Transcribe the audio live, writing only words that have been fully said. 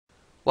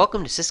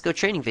Welcome to Cisco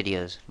training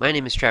videos. My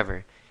name is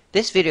Trevor.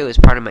 This video is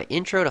part of my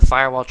Intro to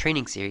Firewall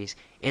training series,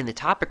 and the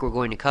topic we're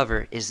going to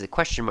cover is the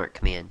question mark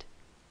command.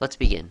 Let's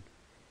begin.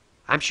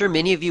 I'm sure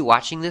many of you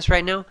watching this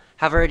right now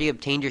have already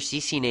obtained your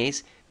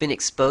CCNAs, been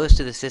exposed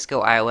to the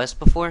Cisco iOS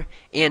before,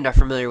 and are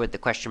familiar with the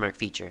question mark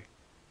feature.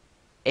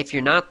 If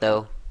you're not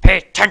though, pay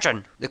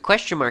attention! The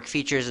question mark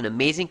feature is an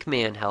amazing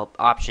command help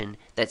option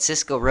that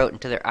Cisco wrote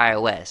into their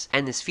iOS,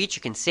 and this feature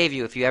can save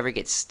you if you ever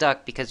get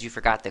stuck because you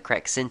forgot the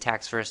correct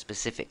syntax for a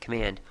specific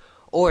command,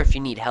 or if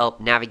you need help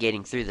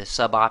navigating through the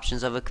sub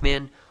options of a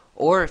command,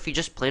 or if you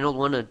just plain old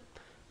want to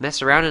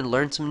mess around and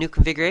learn some new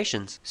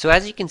configurations. So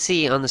as you can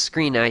see on the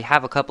screen, I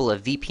have a couple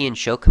of VPN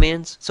show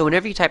commands. So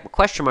whenever you type a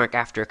question mark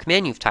after a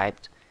command you've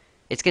typed,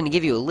 it's going to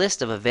give you a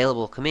list of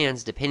available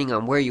commands depending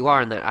on where you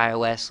are in that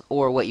iOS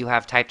or what you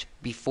have typed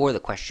before the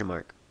question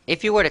mark.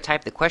 If you were to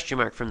type the question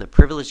mark from the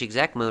privileged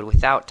exec mode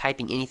without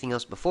typing anything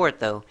else before it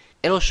though,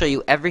 it'll show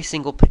you every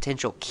single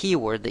potential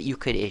keyword that you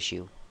could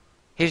issue.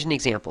 Here's an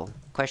example,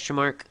 question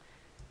mark,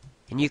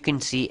 and you can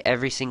see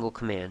every single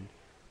command.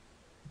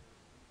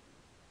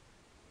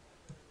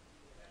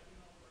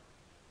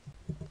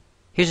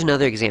 Here's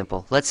another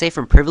example. Let's say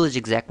from privileged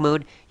exec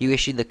mode you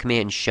issued the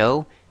command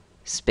show,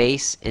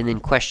 space, and then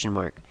question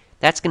mark.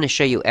 That's going to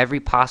show you every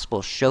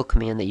possible show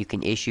command that you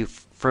can issue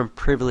from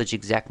privileged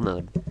exec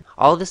mode.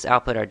 All of this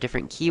output are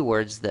different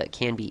keywords that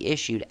can be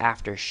issued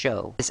after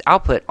show. This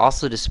output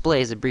also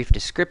displays a brief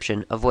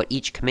description of what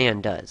each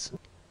command does.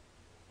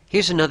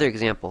 Here's another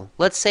example.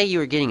 Let's say you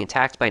were getting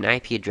attacked by an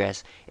IP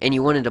address and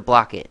you wanted to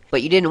block it,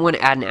 but you didn't want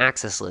to add an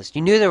access list.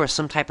 You knew there was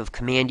some type of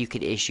command you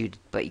could issue,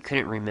 but you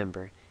couldn't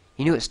remember.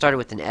 You knew it started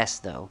with an S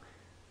though.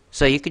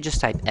 So you could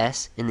just type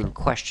S and then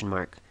question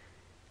mark.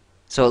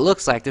 So it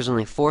looks like there's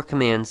only 4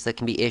 commands that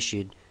can be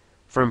issued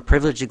from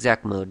privileged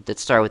exec mode that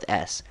start with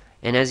S.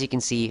 And as you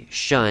can see,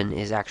 shun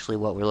is actually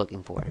what we're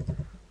looking for.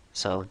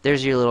 So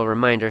there's your little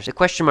reminder. The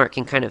question mark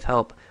can kind of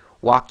help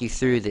walk you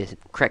through the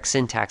correct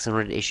syntax in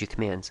order to issue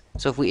commands.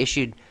 So if we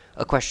issued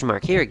a question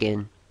mark here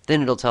again,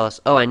 then it'll tell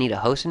us, oh, I need a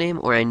host name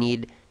or I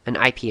need an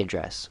IP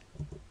address.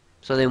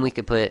 So then we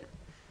could put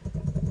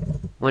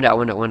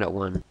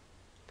 1.1.1.1.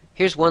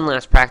 Here's one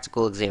last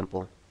practical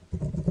example.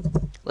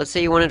 Let's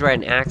say you wanted to write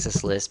an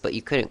access list, but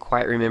you couldn't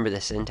quite remember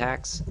the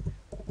syntax.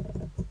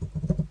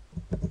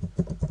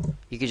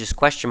 You could just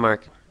question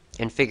mark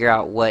and figure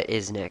out what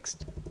is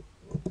next.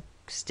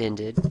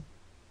 Extended.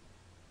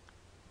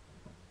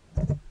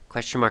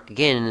 Question mark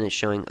again, and it's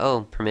showing,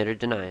 oh, permit or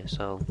deny.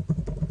 So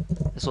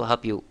this will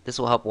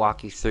help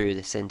walk you through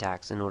the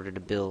syntax in order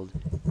to build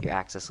your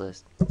access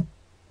list.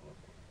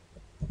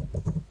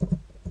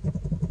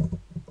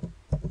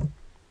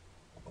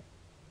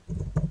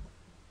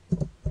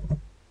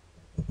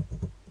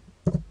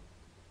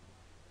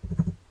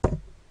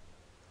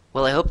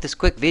 Well, I hope this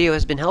quick video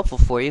has been helpful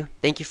for you.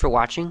 Thank you for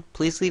watching.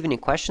 Please leave any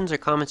questions or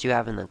comments you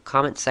have in the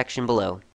comment section below.